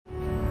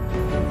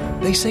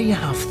They say you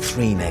have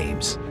 3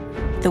 names.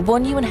 The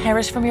one you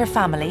inherit from your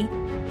family.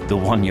 The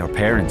one your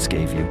parents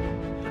gave you.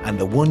 And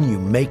the one you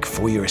make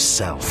for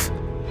yourself.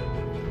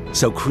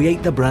 So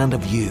create the brand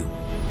of you.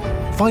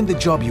 Find the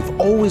job you've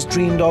always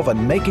dreamed of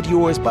and make it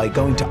yours by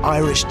going to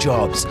Irish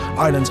Jobs,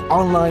 Ireland's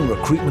online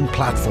recruitment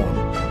platform.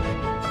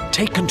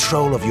 Take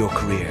control of your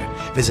career.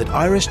 Visit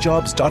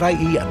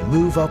irishjobs.ie and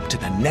move up to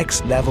the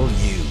next level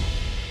you.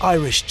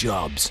 Irish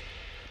Jobs.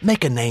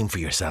 Make a name for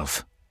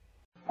yourself.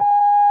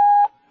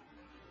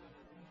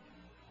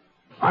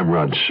 I'm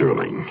Rod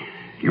Serling.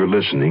 You're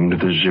listening to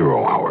the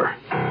Zero Hour.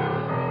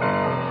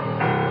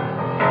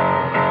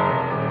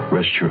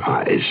 Rest your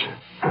eyes.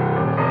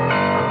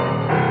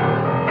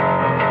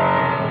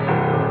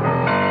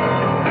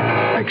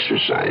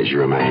 Exercise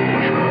your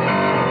imagination.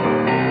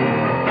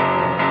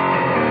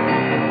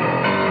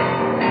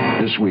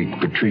 This week,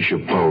 Patricia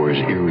Power's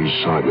eerie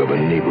saga of a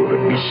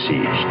neighborhood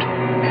besieged.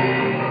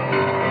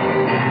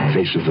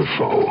 Face of the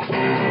Foe.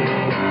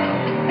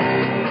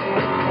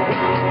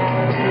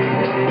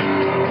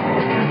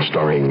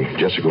 Starring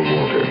Jessica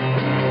Walter,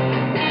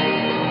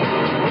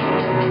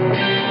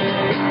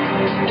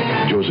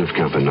 Joseph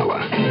Campanella,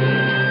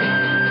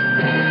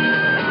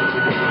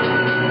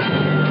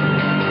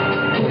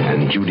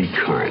 and Judy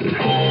Carn.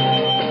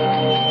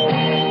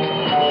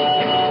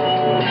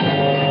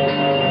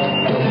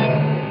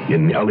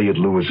 In Elliot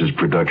Lewis's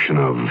production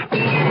of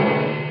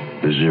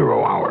The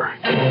Zero Hour.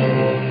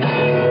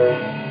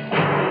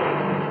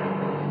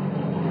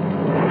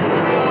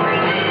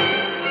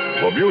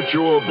 The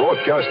Mutual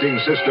Broadcasting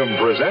System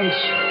presents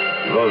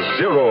The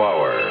Zero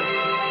Hour.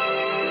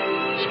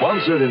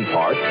 Sponsored in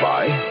part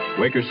by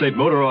Quaker State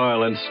Motor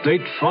Oil and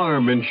State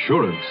Farm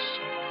Insurance.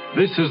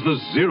 This is The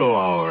Zero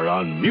Hour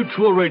on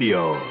Mutual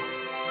Radio.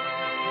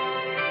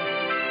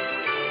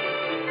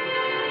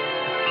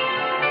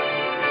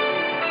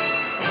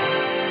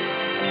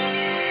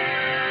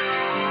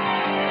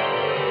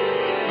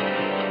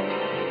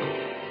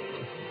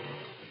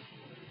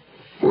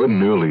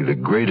 Ordinarily, the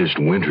greatest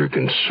winter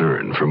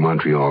concern for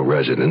Montreal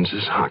residents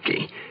is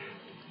hockey.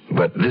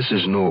 But this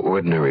is no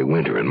ordinary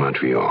winter in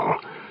Montreal.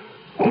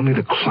 Only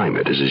the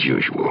climate is as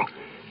usual,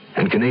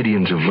 and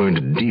Canadians have learned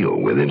to deal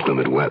with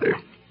inclement weather.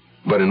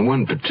 But in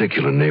one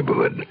particular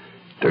neighborhood,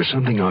 there's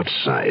something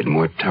outside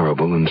more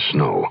terrible than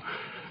snow,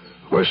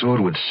 or so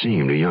it would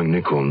seem to young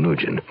Nicole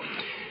Nugent.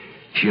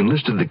 She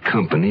enlisted the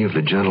company of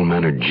the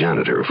gentle-mannered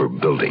janitor of her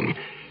building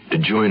to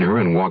join her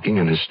in walking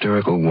an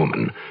hysterical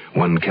woman,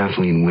 one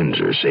Kathleen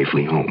Windsor,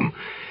 safely home.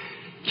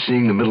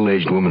 Seeing the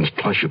middle-aged woman's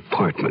plush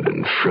apartment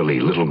and frilly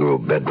little girl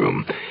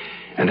bedroom,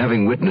 and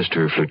having witnessed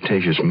her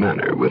flirtatious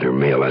manner with her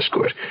male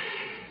escort,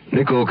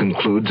 Nicole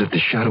concludes that the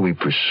shadowy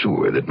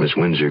pursuer that Miss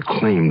Windsor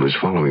claimed was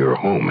following her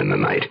home in the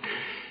night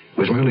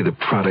was merely the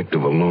product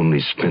of a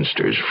lonely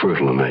spinster's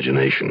fertile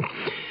imagination.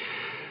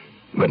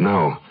 But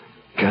now,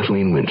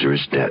 Kathleen Windsor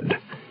is dead.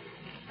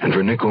 And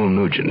for Nicole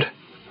Nugent,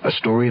 a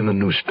story in the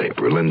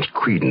newspaper lends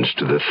credence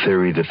to the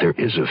theory that there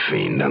is a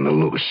fiend on the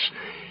loose,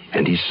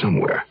 and he's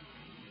somewhere,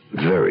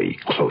 very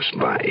close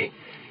by.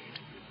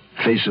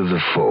 Face of the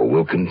Foe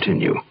will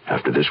continue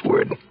after this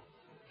word.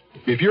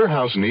 If your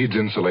house needs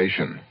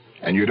insulation,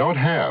 and you don't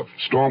have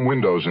storm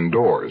windows and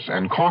doors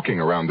and caulking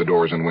around the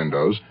doors and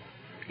windows,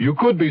 you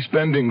could be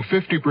spending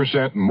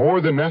 50% more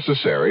than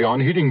necessary on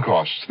heating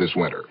costs this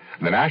winter.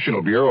 The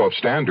National Bureau of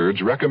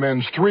Standards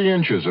recommends 3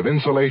 inches of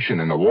insulation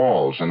in the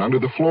walls and under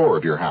the floor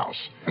of your house,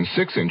 and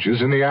 6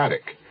 inches in the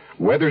attic.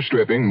 Weather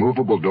stripping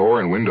movable door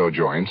and window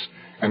joints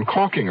and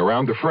caulking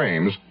around the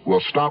frames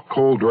will stop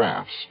cold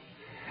drafts.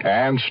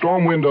 And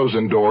storm windows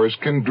and doors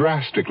can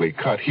drastically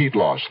cut heat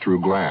loss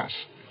through glass.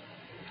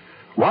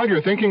 While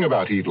you're thinking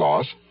about heat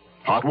loss,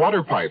 hot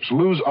water pipes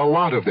lose a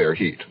lot of their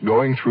heat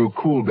going through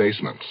cool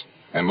basements,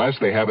 unless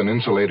they have an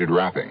insulated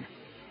wrapping.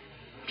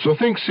 So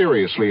think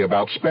seriously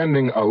about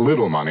spending a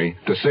little money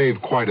to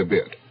save quite a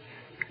bit.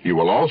 You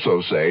will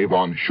also save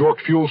on short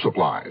fuel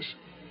supplies.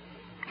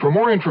 For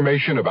more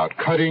information about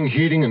cutting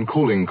heating and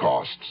cooling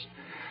costs,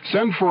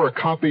 send for a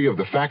copy of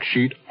the fact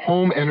sheet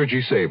Home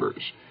Energy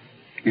Savers.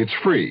 It's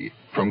free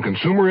from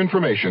Consumer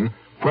Information,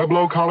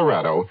 Pueblo,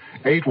 Colorado,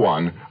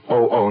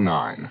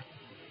 81009.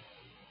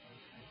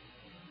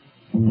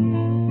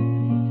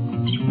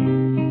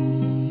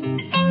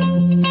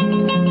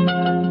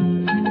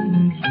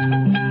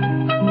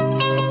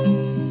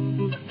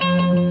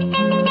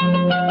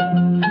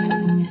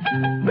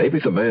 Maybe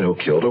the man who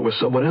killed her was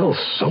someone else,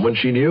 someone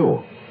she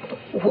knew.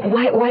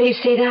 Why do you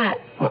say that?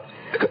 Well,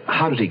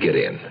 how did he get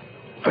in?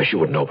 She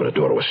wouldn't open a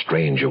door to a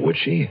stranger, would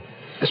she?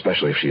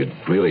 Especially if she had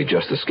really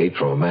just escaped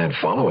from a man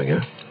following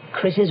her.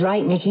 Chris is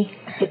right, Nicky.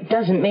 It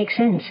doesn't make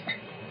sense.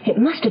 It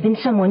must have been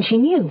someone she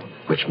knew.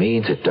 Which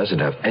means it doesn't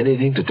have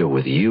anything to do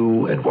with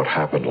you and what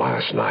happened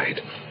last night.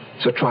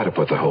 So try to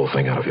put the whole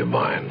thing out of your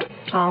mind.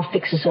 I'll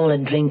fix us all a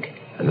drink.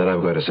 And then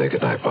I'm going to say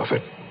goodnight,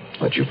 Buffett.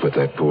 Let you put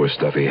that poor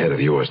stuffy head of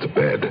yours to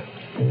bed.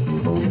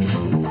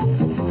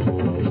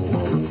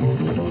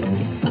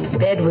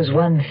 Bed was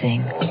one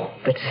thing,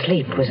 but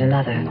sleep was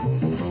another.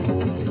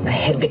 My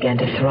head began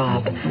to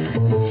throb.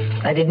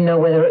 I didn't know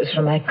whether it was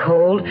from my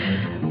cold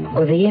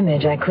or the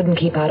image I couldn't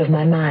keep out of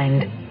my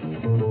mind.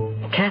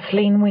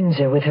 Kathleen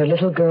Windsor with her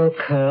little girl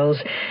curls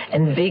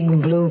and big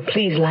blue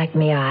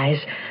please-like-me eyes,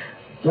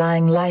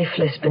 lying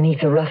lifeless beneath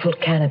the ruffled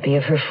canopy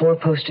of her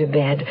four-poster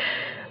bed,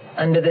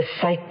 under the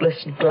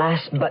sightless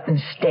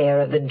glass-button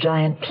stare of the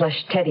giant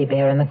plush teddy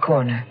bear in the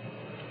corner.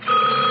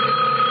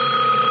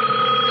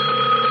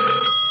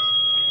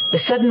 The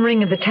sudden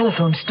ring of the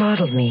telephone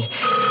startled me.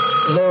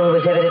 Laura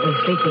was evidently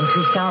sleeping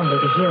too soundly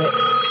to hear it.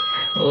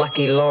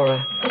 Lucky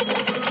Laura.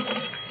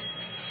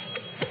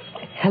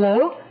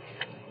 Hello?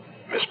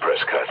 Miss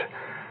Prescott.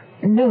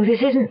 No,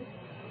 this isn't...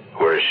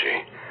 Where is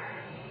she?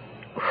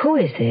 Who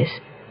is this?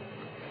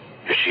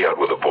 Is she out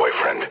with a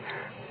boyfriend?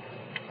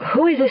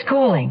 Who is this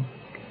calling?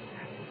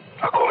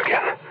 I'll call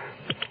again.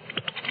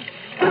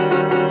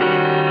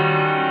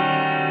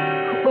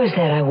 Who was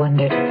that, I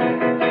wondered?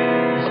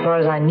 As far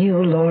as I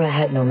knew, Laura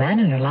had no man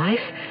in her life.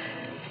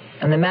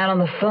 And the man on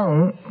the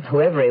phone,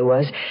 whoever he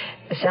was,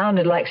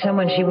 sounded like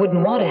someone she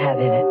wouldn't want to have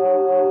in it.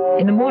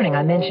 In the morning,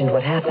 I mentioned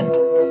what happened.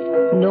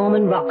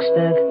 Norman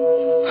Roxburgh.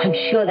 I'm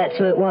sure that's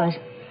who it was.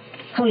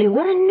 Only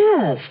what a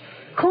nerve.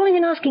 Calling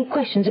and asking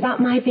questions about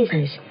my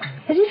business.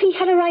 As if he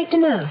had a right to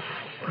know.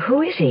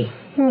 Who is he?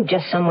 Oh,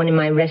 just someone in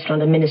my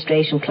restaurant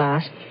administration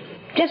class.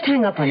 Just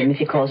hang up on him if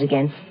he calls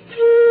again.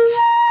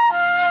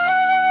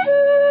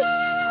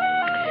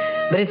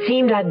 But it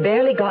seemed I'd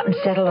barely gotten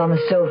settled on the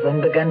sofa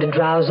and begun to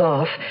drowse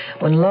off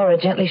when Laura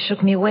gently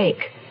shook me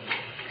awake.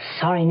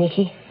 Sorry,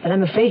 Nicky, but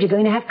I'm afraid you're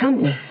going to have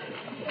company.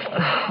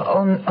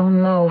 Oh,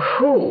 no.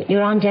 Who?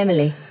 Your Aunt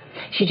Emily.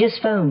 She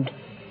just phoned.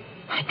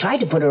 I tried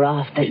to put her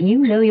off, but you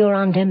know your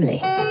Aunt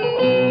Emily.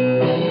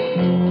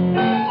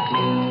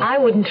 I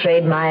wouldn't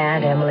trade my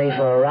Aunt Emily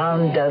for a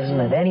round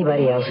dozen of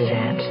anybody else's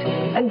aunts.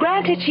 And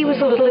granted, she was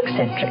a little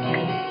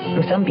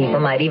eccentric. Some people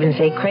might even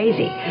say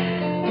crazy.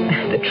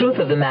 The truth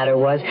of the matter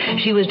was,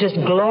 she was just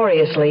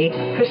gloriously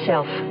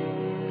herself.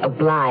 A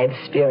blithe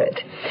spirit.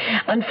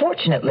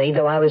 Unfortunately,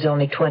 though I was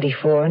only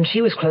 24 and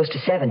she was close to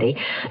 70,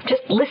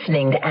 just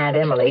listening to Aunt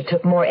Emily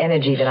took more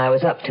energy than I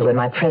was up to in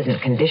my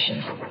present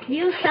condition.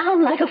 You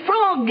sound like a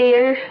frog,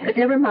 dear. But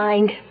never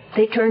mind.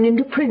 They turn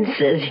into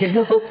princes, you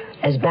know.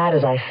 As bad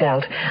as I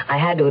felt, I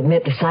had to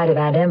admit the sight of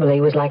Aunt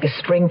Emily was like a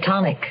spring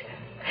tonic.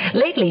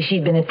 Lately,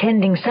 she'd been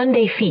attending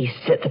Sunday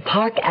feasts at the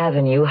Park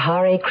Avenue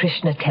Hare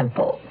Krishna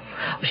Temple.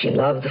 She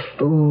loved the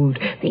food,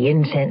 the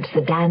incense, the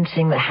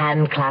dancing, the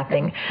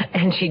hand-clapping,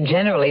 and she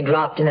generally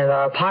dropped in at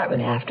our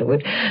apartment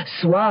afterward,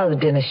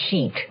 swathed in a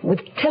sheet, with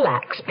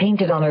tilax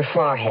painted on her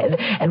forehead,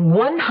 and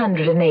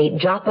 108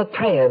 japa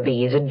prayer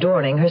beads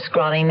adorning her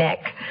scrawny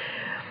neck.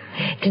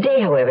 Today,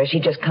 however,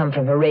 she'd just come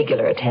from her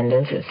regular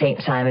attendance at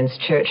St. Simon's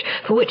Church,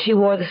 for which she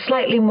wore the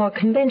slightly more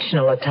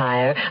conventional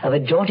attire of a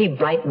jaunty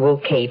bright wool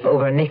cape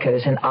over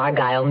knickers and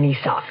argyle knee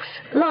socks.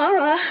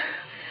 Laura,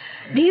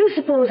 do you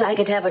suppose I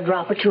could have a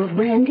drop or two of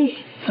brandy?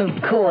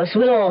 Of course,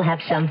 we'll all have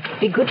some.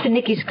 Be good for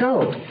Nicky's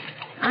cold.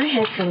 I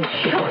had some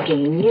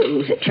shocking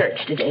news at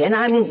church today, and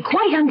I'm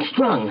quite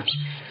unstrung.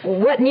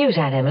 What news,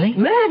 Aunt Emily?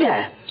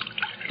 Murder.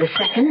 The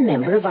second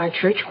member of our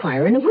church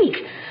choir in a week.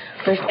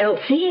 First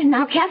Elsie and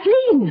now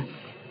Kathleen.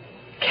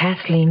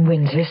 Kathleen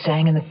Windsor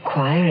sang in the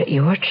choir at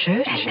your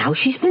church? And now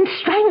she's been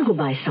strangled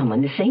by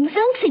someone, the same as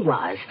Elsie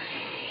was.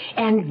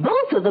 And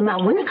both of them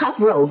on Winnicott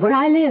Road, where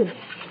I live.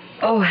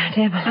 Oh, Aunt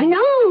Emily. I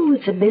know,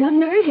 it's a bit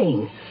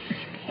unnerving.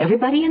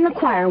 Everybody in the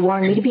choir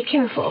warned me to be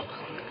careful.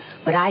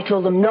 But I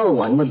told them no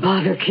one would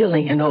bother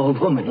killing an old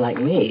woman like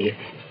me.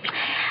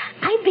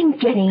 I've been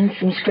getting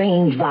some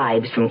strange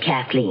vibes from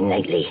Kathleen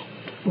lately.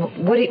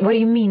 What do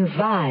you mean,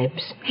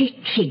 vibes?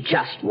 She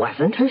just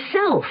wasn't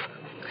herself.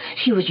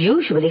 She was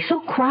usually so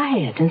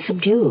quiet and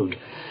subdued.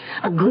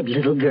 A good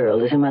little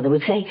girl, as her mother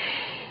would say.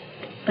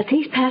 But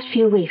these past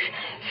few weeks,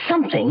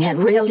 something had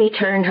really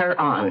turned her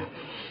on.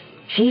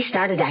 She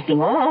started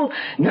acting all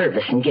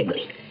nervous and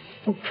giggly.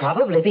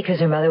 Probably because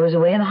her mother was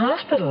away in the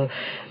hospital.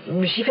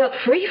 She felt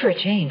free for a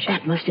change.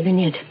 That must have been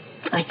it.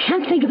 I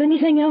can't think of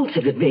anything else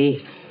it could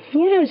be.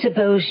 You don't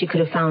suppose she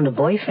could have found a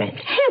boyfriend?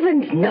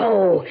 Heavens,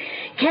 no.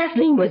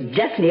 Kathleen was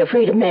deathly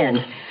afraid of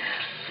men.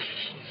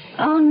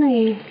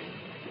 Only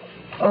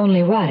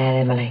what,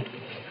 Aunt Emily?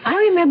 I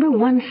remember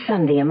one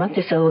Sunday a month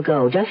or so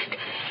ago, just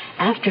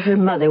after her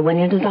mother went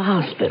into the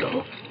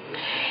hospital.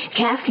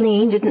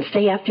 Kathleen didn't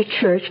stay after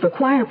church for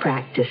choir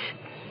practice.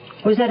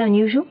 Was that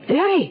unusual?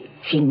 Very.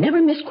 She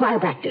never missed choir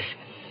practice.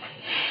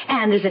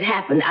 And as it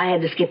happened, I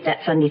had to skip that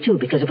Sunday, too,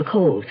 because of a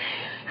cold.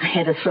 I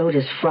had a throat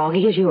as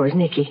froggy as yours,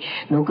 Nicky.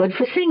 No good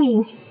for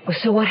singing.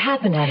 So what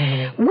happened, Aunt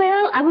Emily?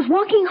 Well, I was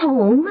walking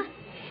home,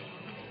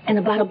 and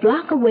about a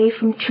block away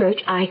from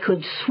church, I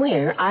could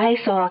swear I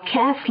saw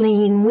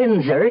Kathleen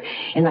Windsor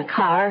in a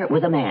car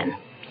with a man.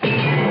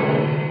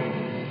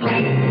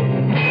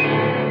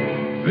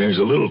 There's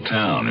a little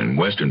town in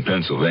western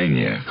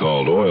Pennsylvania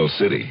called Oil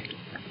City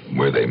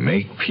where they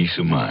make peace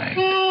of mind.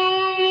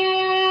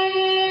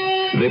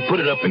 They put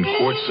it up in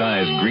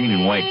quart-sized green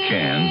and white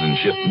cans and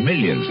ship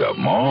millions of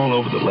them all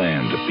over the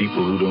land to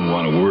people who don't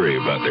want to worry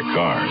about their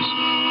cars.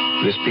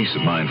 This peace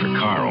of mind for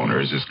car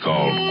owners is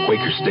called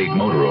Quaker State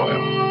Motor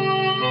Oil.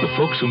 The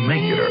folks who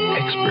make it are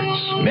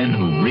experts, men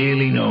who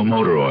really know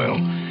motor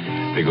oil,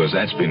 because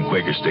that's been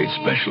Quaker State's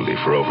specialty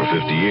for over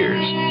 50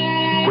 years.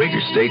 Quaker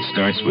State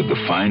starts with the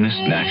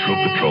finest natural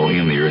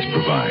petroleum the earth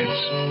provides,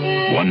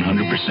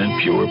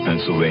 100% pure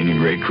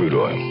Pennsylvania-grade crude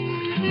oil.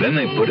 Then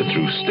they put it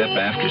through step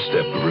after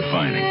step of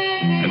refining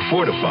and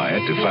fortify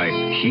it to fight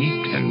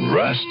heat and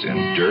rust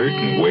and dirt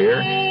and wear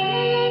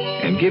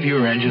and give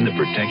your engine the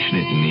protection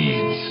it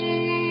needs.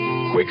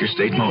 Quaker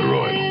State Motor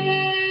Oil.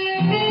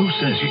 Who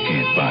says you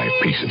can't buy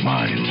peace of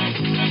mind?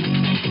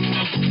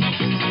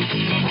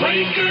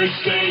 Quaker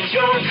State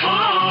your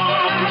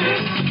car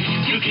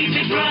to keep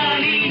it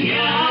running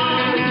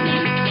young,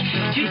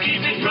 to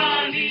keep it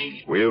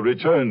running. We'll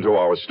return to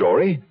our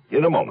story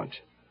in a moment.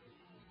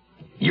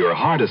 Your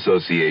Heart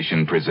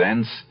Association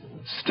presents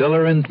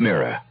Stiller and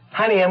Mira.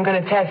 Honey, I'm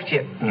going to test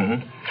you.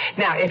 Mm-hmm.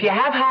 Now, if you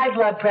have high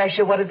blood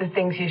pressure, what are the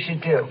things you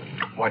should do?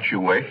 Watch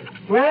your weight.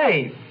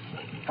 Right.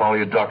 Follow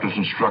your doctor's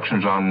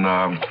instructions on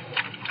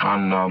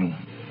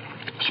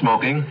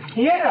smoking.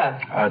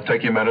 Yeah.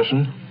 Take your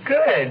medicine.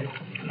 Good.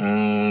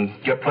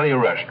 Get plenty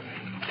of rest.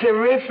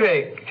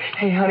 Terrific.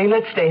 Hey, honey,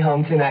 let's stay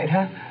home tonight,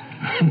 huh?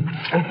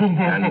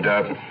 And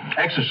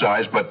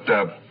exercise, but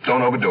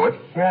don't overdo it.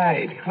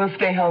 Right. We'll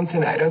stay home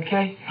tonight,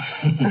 okay?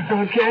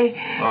 Okay?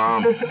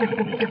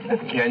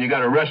 Yeah, and you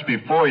got to rest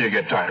before you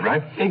get tired,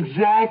 right?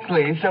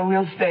 Exactly. So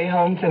we'll stay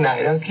home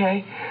tonight,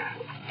 okay?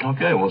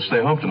 Okay, we'll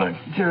stay home tonight.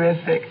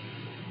 Terrific.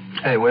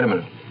 Hey, wait a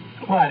minute.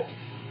 What?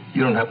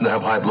 You don't happen to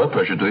have high blood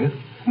pressure, do you?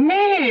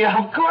 Me?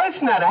 Of course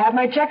not. I had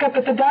my checkup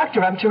at the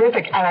doctor. I'm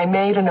terrific. And I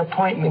made an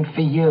appointment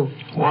for you.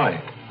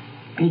 Why?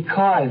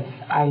 Because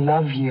I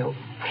love you.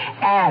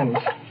 And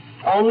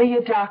only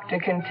a doctor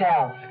can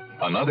tell.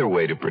 Another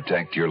way to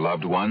protect your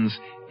loved ones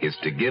is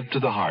to give to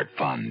the Heart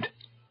Fund.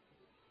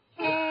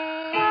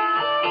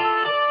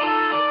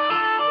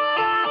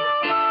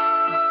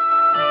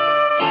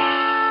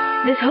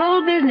 This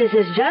whole business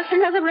is just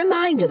another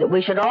reminder that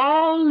we should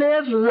all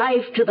live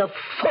life to the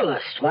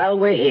fullest while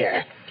we're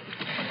here.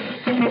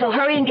 So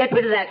hurry and get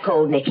rid of that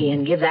cold, Nicky,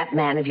 and give that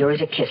man of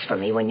yours a kiss for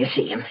me when you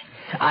see him.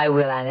 I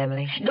will, Aunt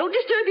Emily. Don't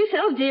disturb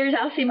yourself, dears.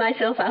 I'll see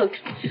myself out.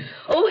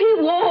 Oh, he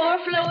wore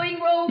flowing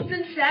robes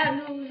and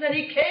sandals, and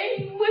he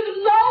came with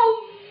love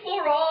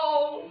for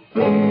all.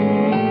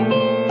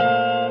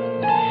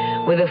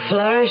 With a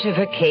flourish of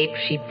her cape,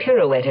 she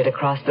pirouetted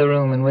across the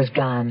room and was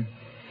gone.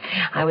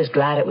 I was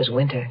glad it was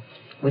winter.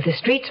 With the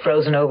streets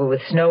frozen over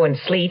with snow and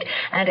sleet,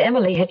 Aunt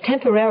Emily had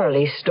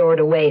temporarily stored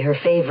away her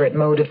favorite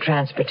mode of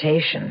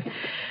transportation,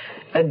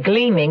 a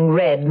gleaming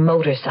red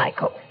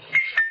motorcycle.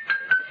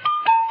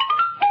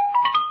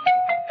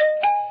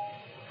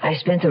 I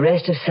spent the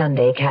rest of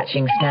Sunday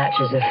catching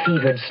snatches of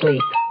fevered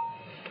sleep.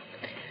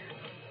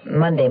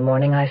 Monday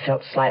morning, I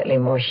felt slightly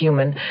more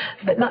human,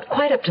 but not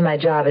quite up to my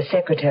job as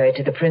secretary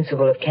to the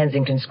principal of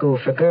Kensington School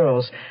for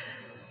Girls.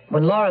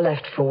 When Laura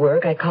left for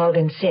work, I called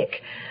in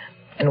sick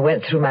and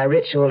went through my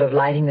ritual of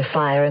lighting the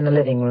fire in the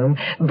living room,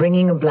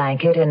 bringing a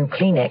blanket and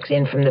Kleenex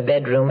in from the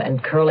bedroom,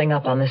 and curling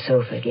up on the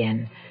sofa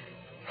again.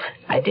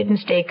 I didn't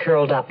stay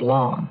curled up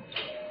long.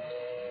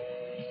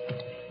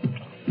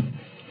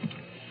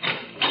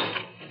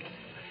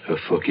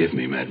 Forgive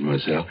me,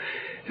 mademoiselle,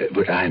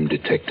 but I'm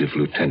Detective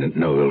Lieutenant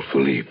Noel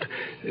Philippe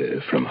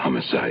from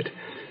Homicide.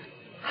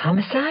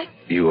 Homicide?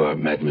 You are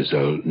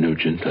Mademoiselle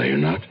Nugent, are you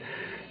not?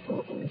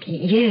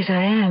 Yes,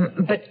 I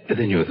am, but...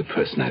 Then you're the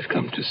person I've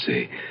come to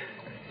see.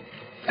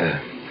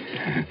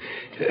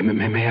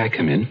 May I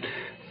come in?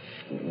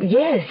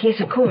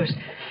 Yes, of course.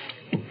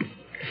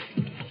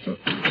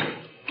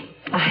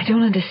 I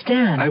don't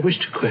understand. I wish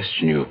to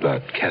question you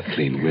about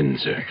Kathleen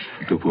Windsor,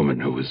 the woman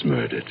who was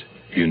murdered.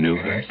 You knew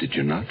her, did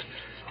you not?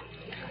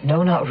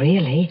 No, not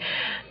really.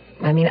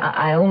 I mean,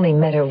 I only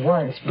met her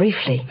once,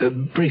 briefly.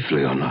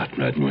 Briefly or not,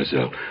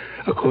 mademoiselle,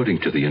 according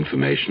to the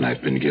information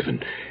I've been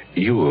given,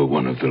 you were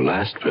one of the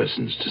last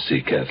persons to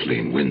see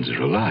Kathleen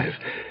Windsor alive.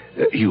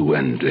 You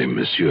and a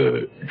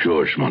Monsieur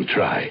Georges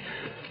Montraille.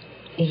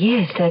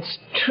 Yes, that's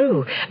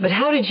true. But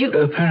how did you...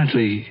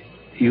 Apparently,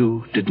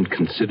 you didn't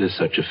consider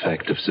such a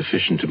fact of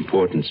sufficient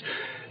importance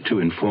to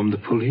inform the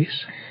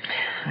police?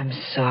 I'm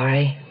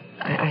sorry.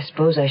 I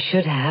suppose I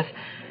should have.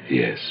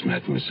 Yes,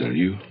 mademoiselle,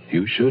 you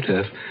should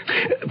have.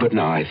 But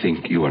now I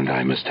think you and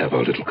I must have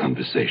our little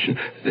conversation,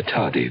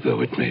 tardy though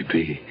it may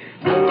be.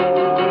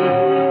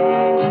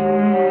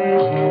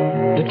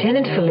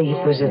 Lieutenant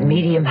Philippe was of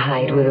medium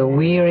height with a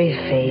weary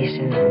face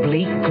and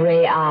bleak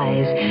gray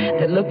eyes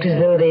that looked as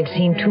though they'd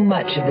seen too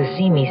much of the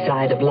seamy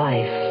side of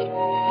life.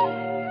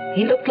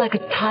 He looked like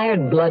a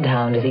tired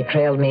bloodhound as he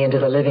trailed me into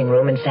the living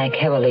room and sank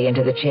heavily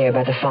into the chair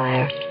by the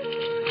fire.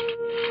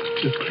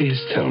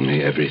 Please tell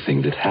me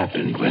everything that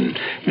happened when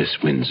Miss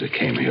Windsor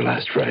came here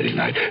last Friday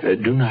night.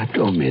 Do not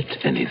omit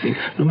anything,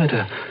 no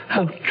matter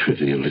how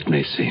trivial it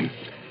may seem.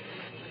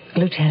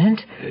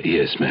 Lieutenant?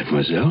 Yes,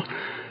 mademoiselle?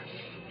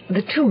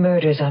 The two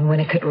murders on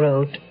Winnicott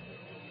Road,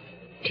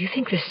 do you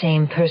think the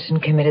same person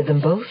committed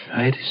them both?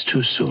 It is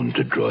too soon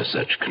to draw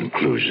such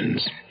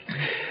conclusions.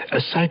 A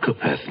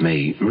psychopath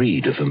may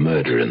read of a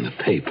murder in the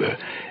paper,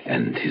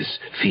 and his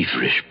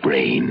feverish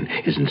brain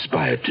is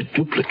inspired to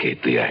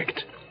duplicate the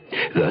act.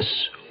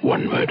 Thus,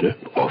 one murder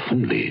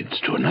often leads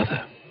to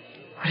another.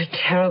 What a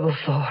terrible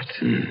thought.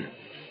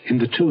 In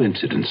the two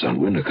incidents on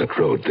Winnicott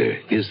Road, there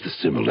is the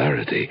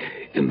similarity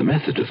in the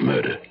method of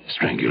murder,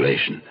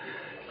 strangulation.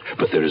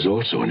 But there is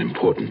also an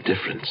important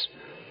difference.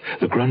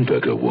 The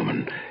Grunberger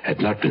woman had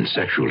not been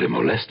sexually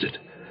molested.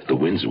 The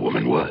Windsor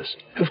woman was.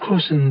 Of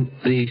course, in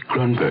the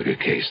Grunberger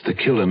case, the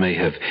killer may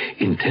have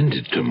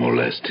intended to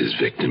molest his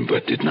victim,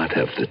 but did not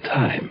have the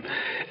time.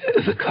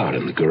 The car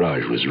in the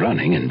garage was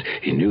running, and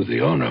he knew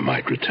the owner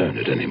might return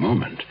at any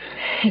moment.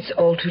 It's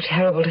all too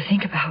terrible to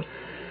think about.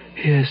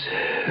 Yes,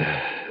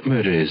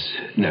 murder is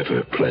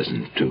never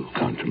pleasant to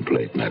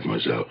contemplate,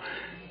 mademoiselle.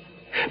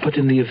 But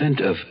in the event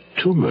of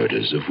two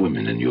murders of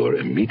women in your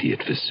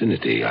immediate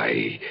vicinity,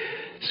 I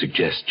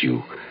suggest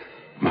you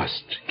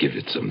must give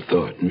it some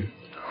thought.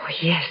 Oh,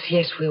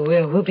 yes, we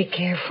will. We'll be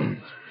careful.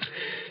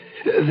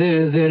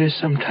 There is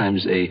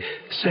sometimes a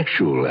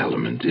sexual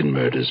element in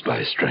murders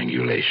by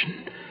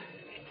strangulation.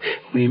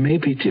 We may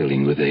be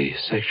dealing with a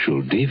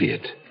sexual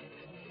deviant.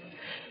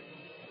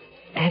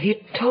 Have you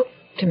talked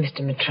to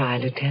Mr.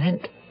 Mattrai,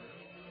 Lieutenant?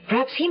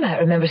 Perhaps he might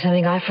remember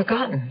something I've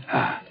forgotten.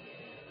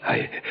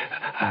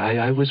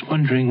 I was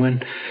wondering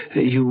when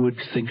you would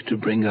think to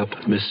bring up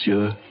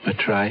Monsieur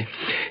Mattrai.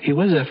 He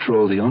was, after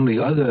all, the only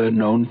other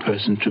known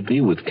person to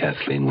be with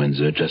Kathleen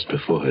Windsor just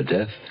before her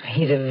death.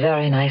 He's a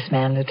very nice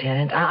man,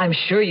 Lieutenant. I'm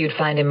sure you'd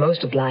find him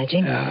most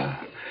obliging.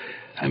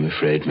 I'm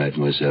afraid,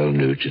 Mademoiselle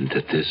Nugent,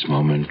 at this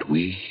moment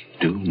we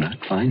do not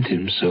find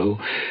him so.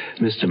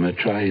 Mr.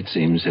 Mattrai, it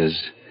seems,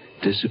 has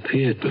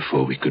disappeared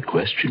before we could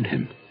question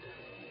him.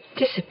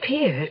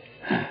 Disappeared?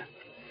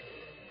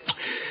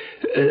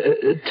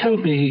 Tell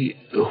me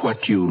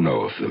what you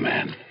know of the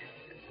man.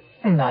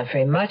 Not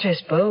very much, I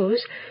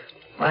suppose.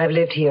 I've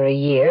lived here a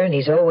year, and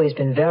he's always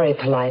been very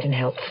polite and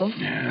helpful.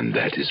 And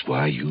that is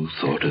why you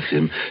thought of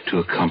him to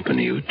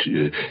accompany you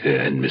to,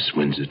 and Miss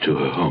Windsor to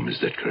her home, is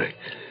that correct?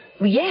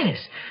 Yes.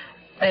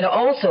 And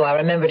also I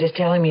remembered his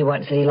telling me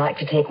once that he liked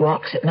to take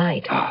walks at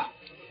night.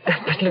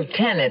 But,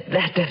 Lieutenant,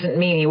 that doesn't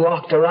mean he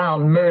walked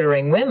around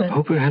murdering women.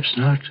 Oh, perhaps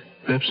not.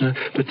 Perhaps not.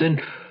 But then,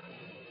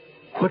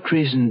 what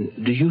reason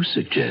do you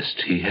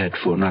suggest he had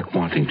for not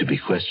wanting to be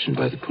questioned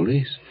by the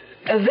police?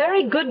 A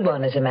very good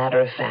one, as a matter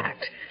of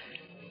fact.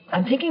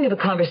 I'm thinking of a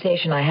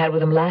conversation I had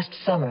with him last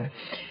summer.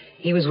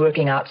 He was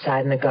working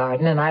outside in the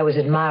garden, and I was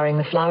admiring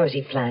the flowers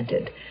he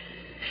planted.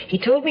 He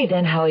told me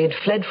then how he had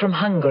fled from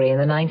Hungary in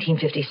the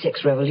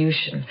 1956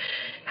 revolution,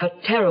 how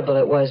terrible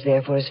it was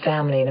there for his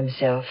family and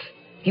himself.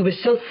 He was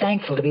so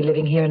thankful to be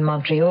living here in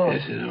Montreal.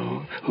 Yes,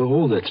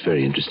 oh, that's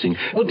very interesting.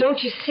 Well,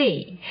 don't you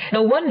see?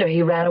 No wonder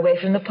he ran away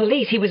from the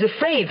police. He was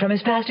afraid from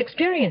his past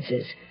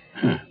experiences.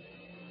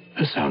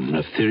 A sound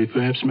enough theory,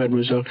 perhaps,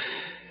 mademoiselle.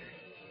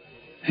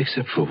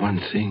 Except for one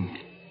thing.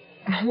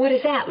 What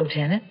is that,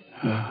 Lieutenant?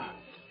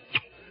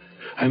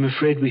 I'm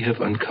afraid we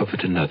have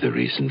uncovered another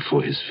reason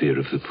for his fear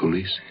of the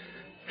police.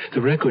 The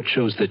record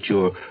shows that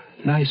your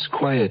nice,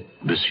 quiet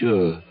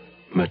Monsieur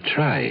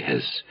Mattrai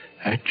has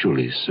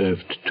actually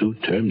served 2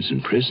 terms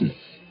in prison.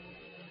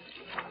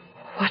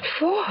 What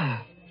for?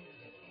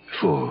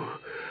 For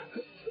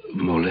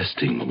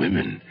molesting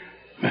women,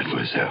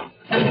 mademoiselle.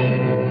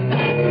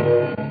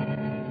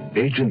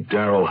 Agent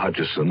Darrell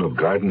Hutchison of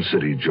Garden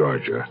City,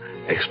 Georgia,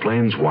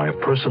 explains why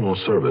personal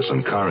service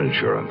and car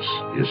insurance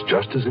is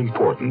just as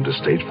important as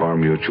State Farm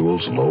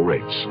Mutual's low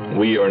rates.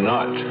 We are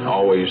not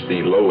always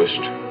the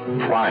lowest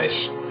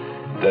price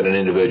that an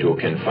individual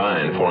can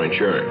find for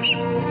insurance.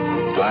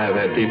 I have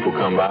had people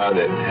come by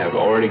that have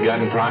already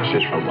gotten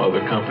prices from other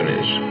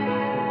companies.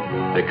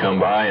 They come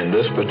by, and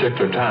this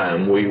particular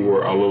time we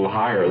were a little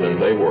higher than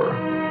they were.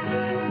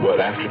 But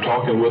after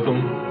talking with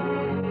them,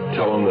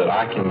 tell them that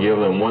I can give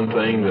them one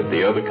thing that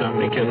the other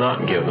company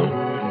cannot give them,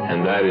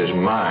 and that is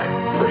my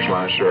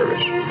personalized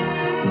service.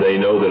 They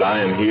know that I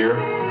am here.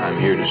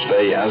 I'm here to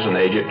stay as an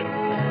agent,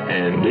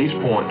 and these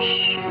points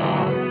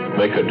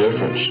make a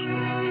difference.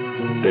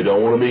 They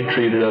don't want to be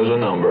treated as a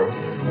number.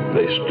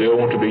 They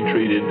still want to be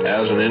treated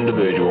as an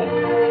individual,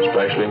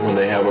 especially when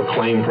they have a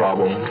claim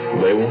problem.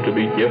 They want to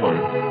be given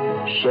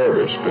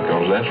service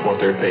because that's what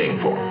they're paying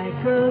for.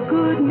 A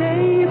good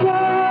neighbor.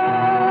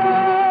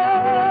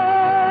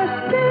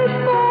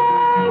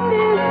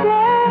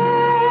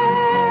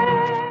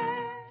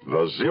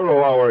 The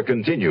Zero Hour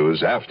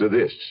continues after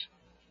this.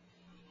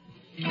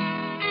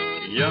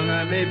 Young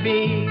I may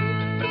be,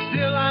 but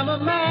still I'm a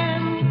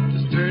man.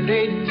 Just turned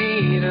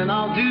 18 and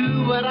I'll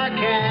do what I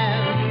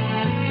can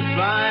to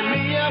find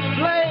me a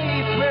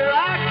place where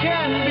I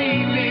can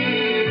be me.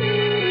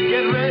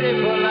 Get ready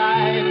for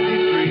life, be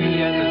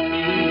free as the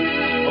sea.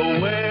 Oh,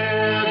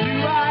 where do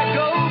I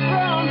go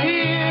from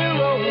here?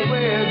 Oh,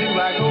 where do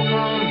I go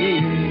from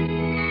here?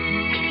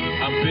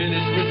 I'm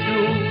finished with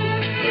school,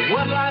 but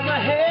what lies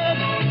ahead?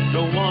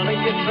 Don't wanna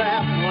get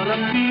trapped, wanna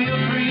feel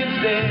free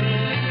instead.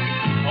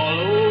 All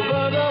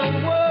over the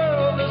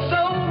world, there's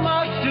so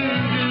much to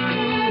do.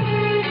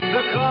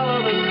 The call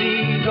of the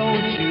sea,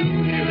 don't you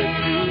hear it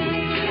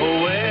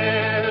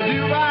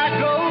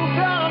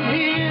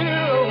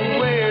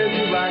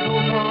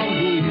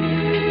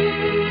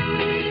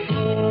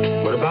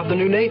about the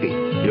new Navy.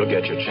 You'll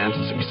get your chance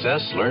at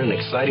success, learn an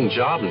exciting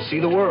job, and see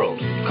the world.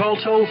 Call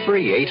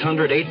toll-free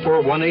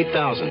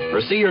 800-841-8000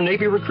 or see your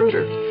Navy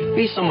recruiter.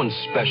 Be someone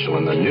special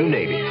in the new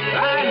Navy.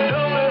 I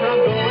know where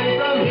I'm going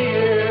from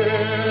here.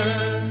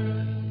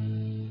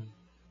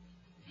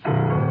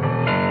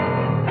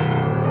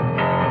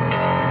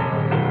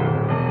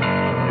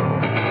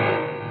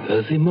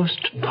 The most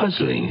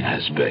puzzling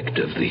aspect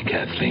of the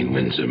Kathleen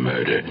Windsor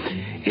murder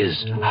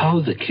is how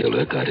the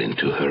killer got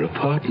into her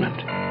apartment.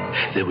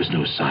 There was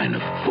no sign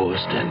of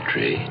forced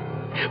entry,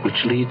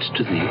 which leads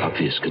to the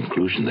obvious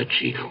conclusion that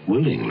she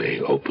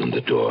willingly opened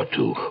the door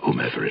to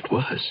whomever it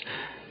was.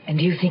 And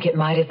do you think it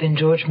might have been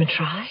George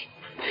Matrai?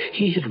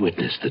 He had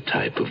witnessed the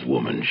type of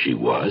woman she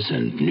was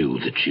and knew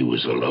that she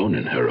was alone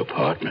in her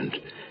apartment.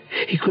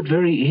 He could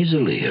very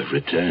easily have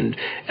returned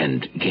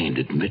and gained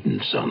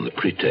admittance on the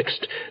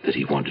pretext that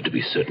he wanted to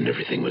be certain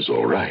everything was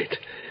all right.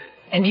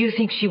 And you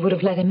think she would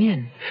have let him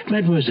in?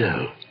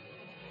 Mademoiselle,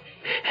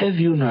 have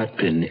you not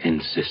been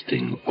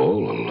insisting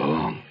all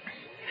along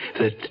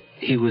that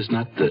he was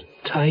not the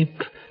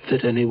type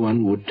that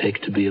anyone would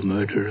take to be a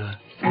murderer?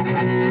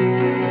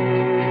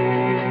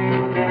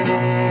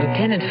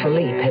 Lieutenant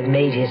Philippe had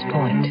made his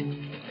point.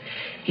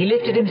 He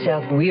lifted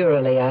himself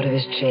wearily out of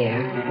his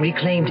chair,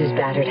 reclaimed his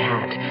battered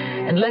hat,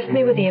 and left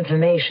me with the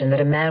information that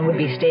a man would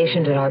be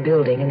stationed at our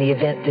building in the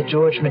event that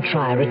George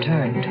Matrai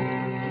returned.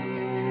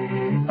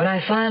 When I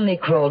finally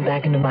crawled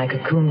back into my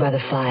cocoon by the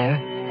fire,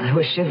 I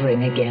was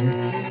shivering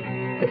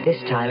again, but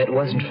this time it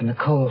wasn't from the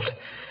cold.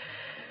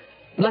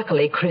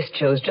 Luckily, Chris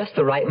chose just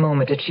the right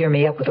moment to cheer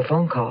me up with a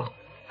phone call.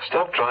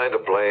 Stop trying to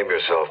blame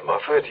yourself,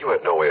 Muffet. You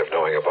had no way of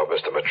knowing about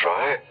Mr.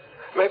 Matrai.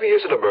 Maybe he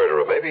isn't a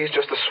murderer. Maybe he's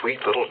just a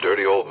sweet little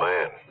dirty old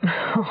man.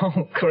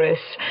 Oh, Chris,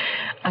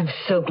 I'm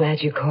so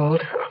glad you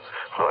called.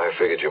 Well, I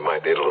figured you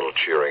might need a little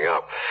cheering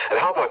up. And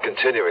how about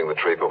continuing the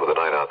treatment with a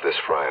night out this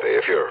Friday,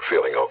 if you're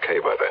feeling okay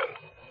by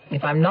then?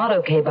 If I'm not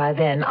okay by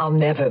then, I'll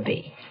never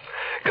be.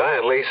 Guy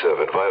and Lisa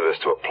have invited us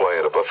to a play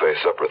and a buffet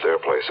supper at their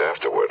place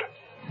afterward.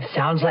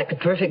 Sounds like the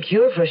perfect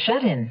cure for a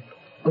shut-in.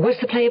 What's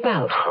the play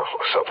about? Oh,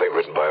 something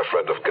written by a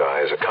friend of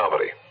Guy's, a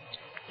comedy.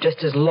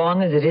 Just as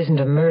long as it isn't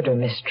a murder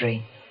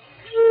mystery.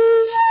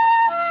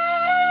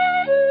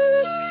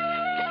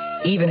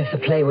 Even if the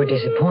play were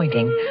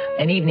disappointing,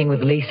 an evening with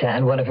Lisa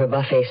and one of her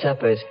buffet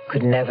suppers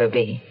could never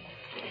be.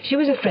 She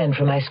was a friend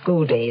from my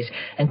school days,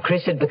 and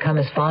Chris had become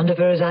as fond of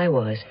her as I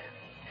was.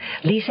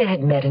 Lisa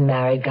had met and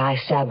married Guy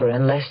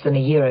Sabarin less than a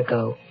year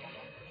ago.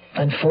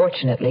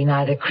 Unfortunately,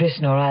 neither Chris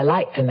nor I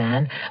liked the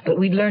man, but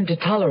we'd learned to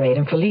tolerate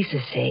him for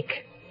Lisa's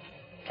sake.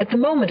 At the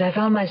moment, I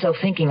found myself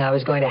thinking I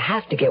was going to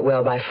have to get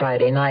well by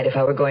Friday night if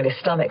I were going to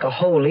stomach a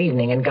whole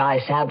evening in Guy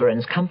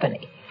Sabarin's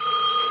company.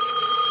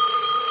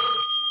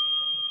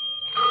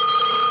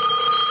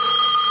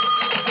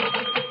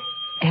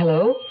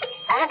 Hello?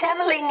 Aunt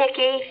Emily,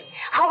 Nicky.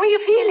 How are you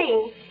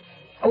feeling?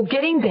 Oh,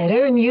 getting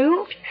better, and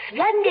you?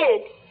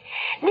 Splendid.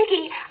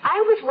 Nicky, I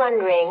was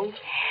wondering,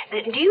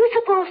 do you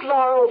suppose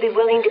Laura will be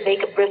willing to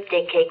bake a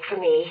birthday cake for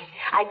me?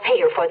 I'd pay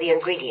her for the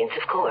ingredients,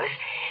 of course.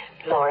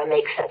 Laura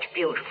makes such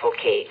beautiful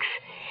cakes.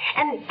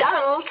 And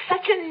Donald's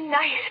such a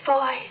nice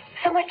boy.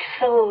 So much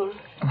soul.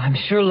 Oh, I'm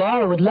sure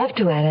Laura would love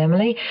to, Aunt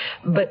Emily.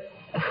 But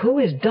who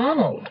is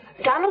Donald?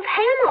 Donald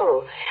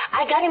Hamill.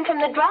 I got him from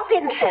the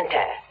drop-in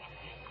center.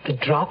 The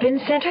drop-in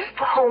center?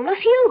 For homeless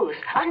youth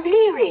on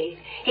Leary.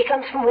 He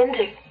comes from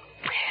Windsor.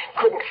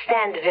 Couldn't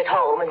stand it at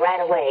home and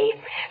ran away.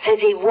 Says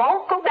he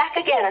won't go back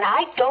again, and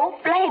I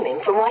don't blame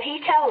him from what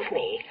he tells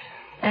me.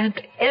 Aunt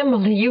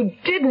Emily, you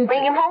didn't...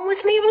 Bring him home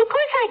with me? Well, of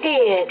course I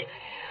did.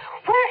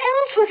 Where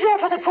else was there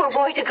for the poor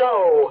boy to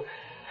go?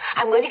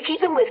 I'm going to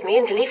keep him with me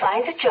until he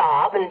finds a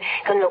job and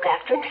can look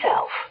after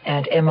himself.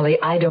 Aunt Emily,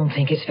 I don't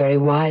think it's very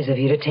wise of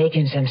you to take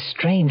in some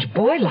strange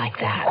boy like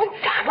that. Oh,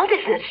 Donald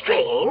isn't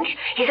strange.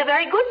 He's a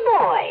very good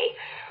boy.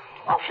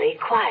 Awfully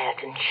quiet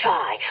and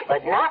shy,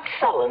 but not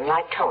sullen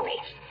like Tony.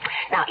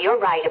 Now, you're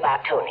right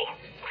about Tony.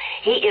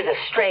 He is a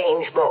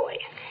strange boy,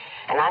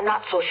 and I'm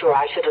not so sure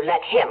I should have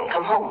let him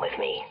come home with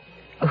me.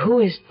 Who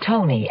is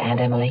Tony,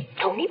 Aunt Emily?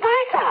 Tony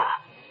Bartha,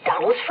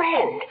 Donald's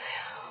friend.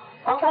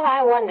 Although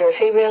I wonder if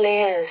he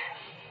really is.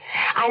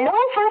 I know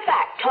for a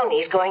fact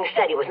Tony's going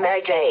steady with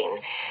Mary Jane,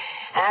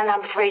 and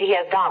I'm afraid he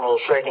has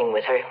Donald flirting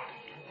with her.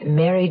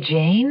 Mary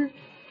Jane?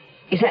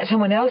 Is that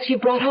someone else you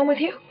brought home with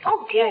you?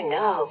 Oh, dear,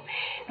 no.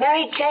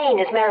 Mary Jane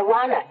is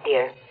marijuana,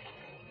 dear.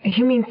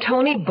 You mean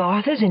Tony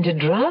Bartha's into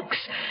drugs?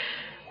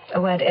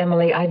 Oh, Aunt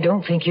Emily, I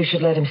don't think you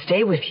should let him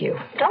stay with you.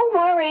 Don't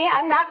worry,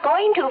 I'm not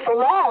going to for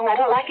long. I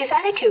don't like his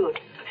attitude.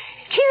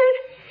 Cheers.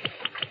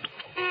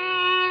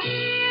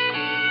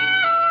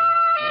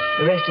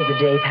 The rest of the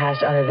day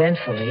passed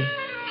uneventfully,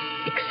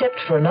 except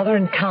for another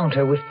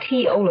encounter with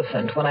T.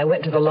 Oliphant when I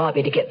went to the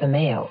lobby to get the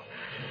mail.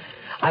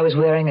 I was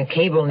wearing a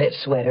cable knit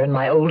sweater and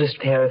my oldest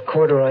pair of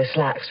corduroy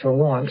slacks for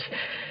warmth,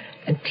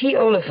 and T.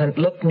 Oliphant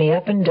looked me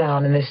up and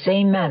down in the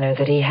same manner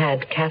that he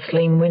had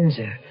Kathleen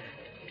Windsor.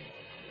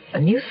 A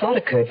new thought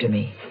occurred to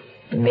me.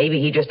 Maybe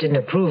he just didn't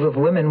approve of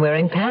women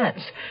wearing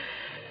pants.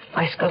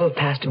 I scuttled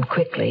past him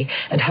quickly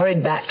and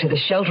hurried back to the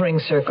sheltering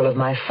circle of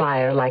my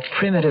fire like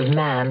primitive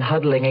man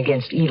huddling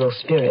against evil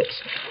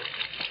spirits.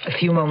 A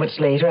few moments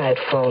later, I had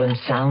fallen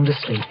sound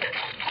asleep.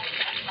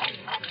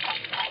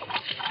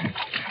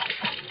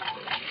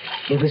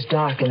 It was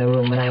dark in the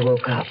room when I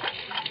woke up.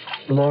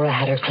 Laura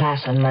had her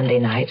class on Monday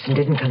nights and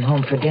didn't come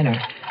home for dinner.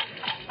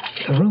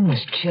 The room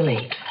was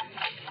chilly.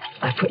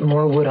 I put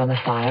more wood on the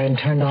fire and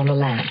turned on the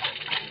lamp.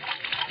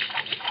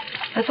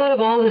 I thought of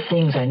all the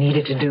things I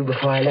needed to do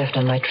before I left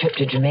on my trip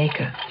to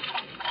Jamaica.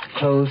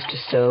 Clothes to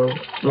sew,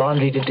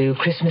 laundry to do,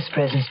 Christmas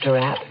presents to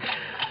wrap.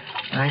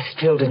 I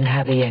still didn't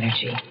have the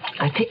energy.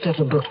 I picked up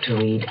a book to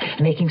read,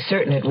 making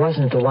certain it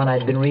wasn't the one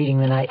I'd been reading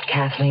the night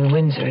Kathleen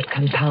Windsor had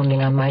come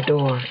pounding on my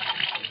door.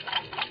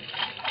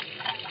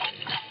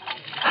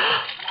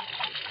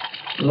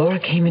 Laura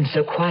came in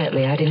so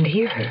quietly I didn't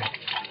hear her.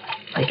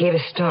 I gave a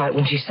start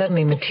when she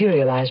suddenly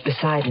materialized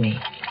beside me.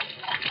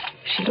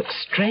 She looked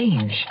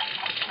strange,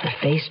 her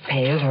face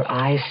pale, her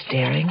eyes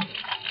staring.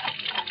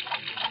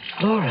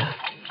 Laura,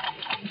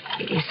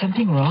 is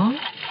something wrong?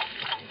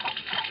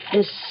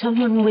 There's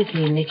someone with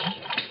me, Nicky.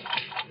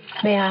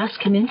 May I ask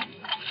him in?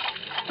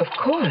 Of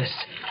course.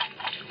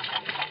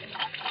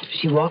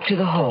 She walked to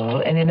the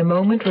hall and in a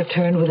moment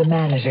returned with a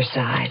man at her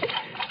side.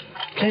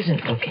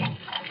 Pleasant looking,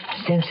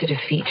 sensitive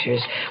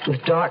features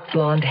with dark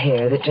blonde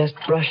hair that just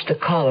brushed the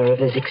collar of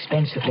his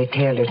expensively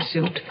tailored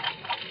suit.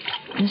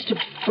 Mr.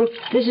 Brooke,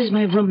 this is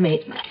my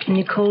roommate,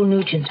 Nicole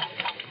Nugent.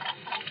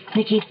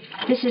 Nicky,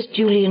 this is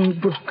Julian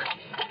Brooke.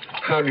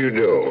 How do you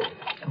do?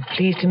 I'm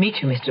pleased to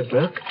meet you, Mr.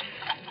 Brooke.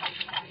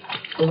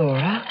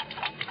 Laura,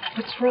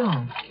 what's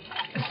wrong?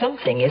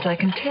 Something is, I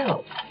can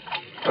tell.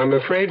 I'm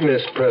afraid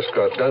Miss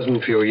Prescott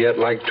doesn't feel yet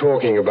like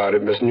talking about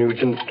it, Miss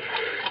Nugent.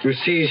 You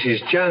see,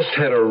 she's just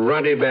had a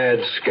ruddy bad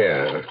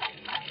scare.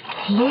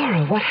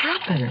 Laura, what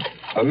happened?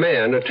 A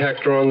man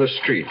attacked her on the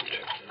street.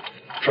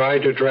 Tried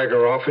to drag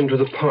her off into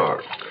the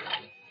park.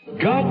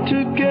 Got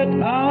to get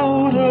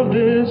out of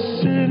this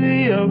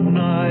city of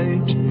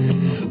night.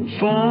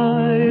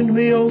 Find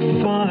me, oh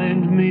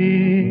find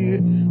me,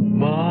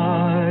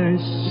 my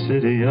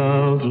city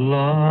of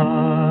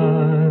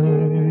light.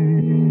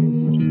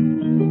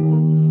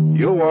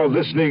 You are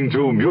listening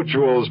to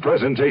Mutual's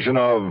presentation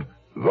of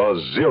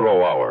The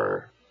Zero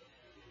Hour.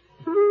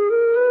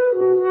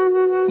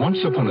 Once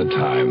upon a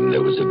time,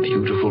 there was a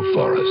beautiful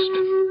forest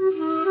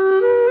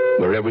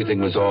where everything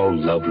was all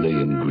lovely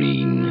and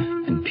green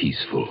and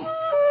peaceful.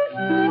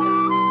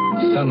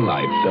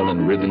 Sunlight fell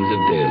in ribbons of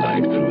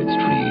daylight through its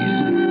trees.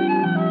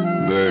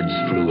 Birds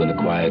flew in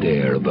the quiet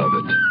air above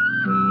it.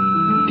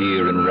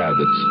 Deer and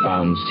rabbits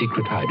found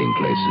secret hiding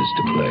places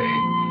to play,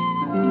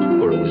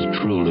 for it was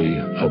truly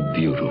a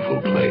beautiful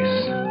place.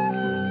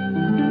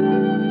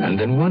 And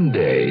then one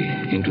day,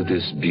 into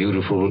this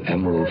beautiful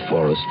emerald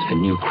forest, a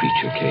new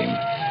creature came,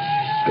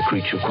 a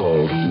creature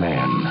called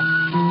man.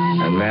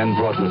 And man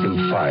brought with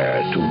him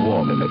fire to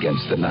warm him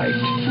against the night.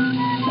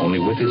 Only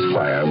with his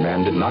fire,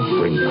 man did not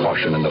bring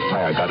caution, and the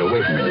fire got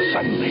away from him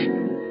suddenly.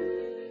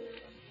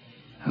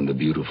 And the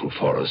beautiful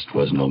forest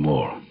was no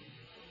more.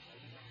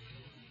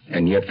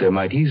 And yet there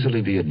might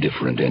easily be a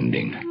different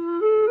ending.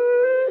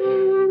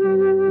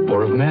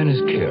 For if man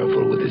is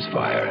careful with his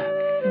fire,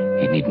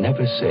 he need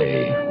never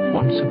say,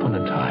 once upon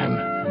a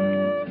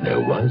time, there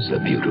was a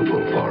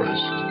beautiful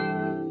forest.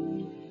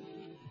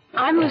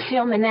 I'm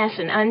Lucille Maness,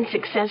 an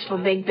unsuccessful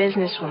big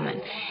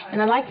businesswoman,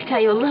 and I'd like to tell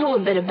you a little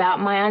bit about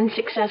my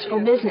unsuccessful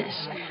business.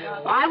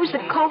 Well, I was the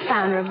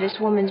co-founder of this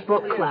women's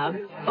book club,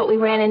 but we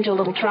ran into a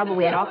little trouble.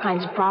 We had all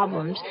kinds of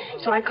problems,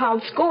 so I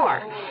called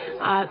SCORE.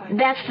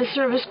 That's the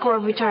Service Corps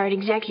of Retired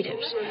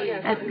Executives.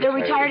 They're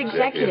retired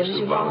executives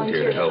who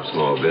volunteer to help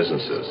small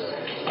businesses.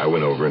 I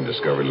went over and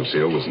discovered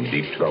Lucille was in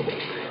deep trouble.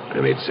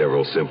 I made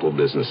several simple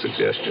business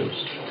suggestions.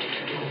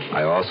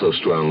 I also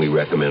strongly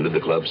recommended the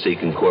club seek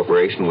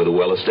incorporation with a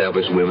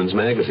well-established women's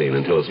magazine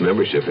until its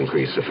membership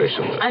increased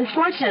sufficiently.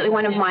 Unfortunately,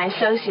 one of my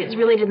associates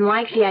really didn't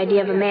like the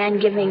idea of a man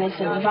giving us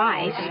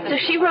advice, so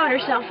she wrote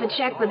herself a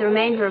check with the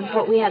remainder of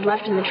what we had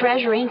left in the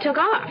treasury and took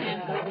off.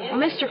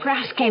 Well, Mr.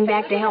 Krause came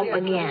back to help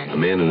again. A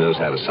man who knows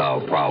how to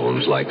solve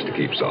problems likes to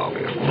keep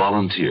solving them.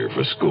 Volunteer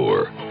for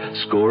SCORE.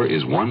 SCORE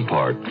is one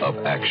part of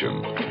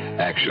action.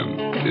 Action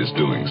is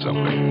doing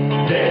something.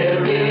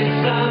 There is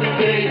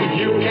something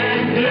you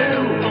can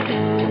do.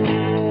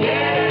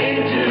 Get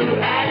into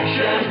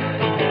action.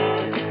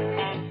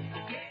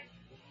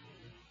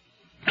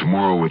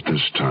 Tomorrow at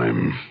this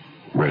time,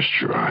 rest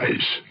your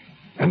eyes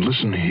and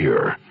listen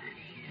here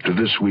to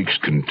this week's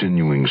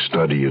continuing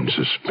study in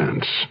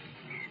suspense,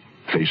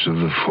 Face of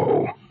the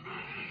Foe.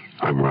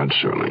 I'm Rod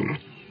Serling,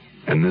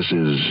 and this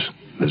is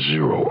The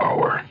Zero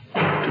Hour.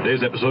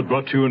 Today's episode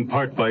brought to you in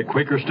part by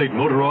Quaker State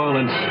Motor Oil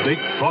and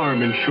State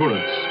Farm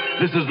Insurance.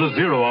 This is The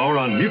Zero Hour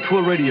on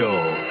Mutual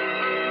Radio.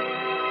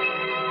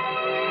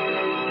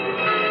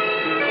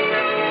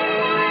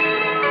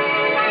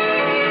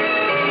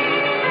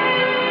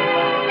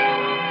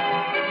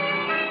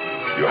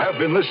 You have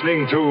been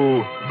listening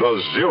to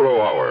The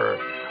Zero Hour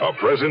a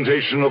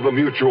presentation of the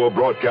Mutual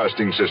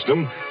Broadcasting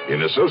System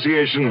in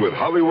association with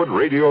Hollywood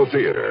Radio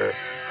Theater.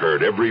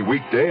 Heard every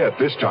weekday at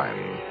this time.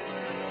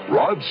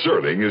 Rod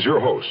Serling is your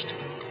host.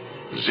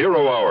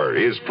 Zero Hour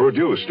is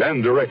produced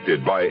and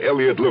directed by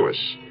Elliott Lewis.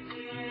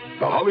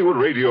 The Hollywood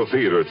Radio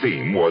Theater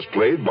theme was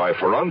played by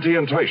Ferranti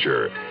and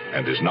Teicher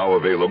and is now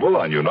available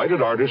on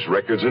United Artists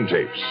Records and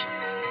Tapes.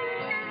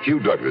 Hugh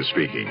Douglas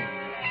speaking.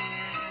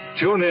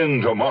 Tune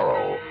in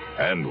tomorrow,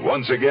 and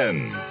once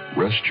again,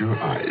 rest your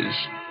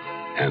eyes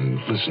and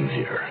listen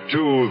here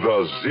to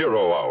the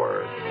Zero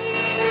Hour.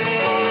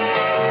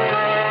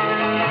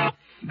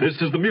 This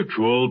is the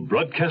Mutual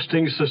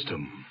Broadcasting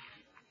System.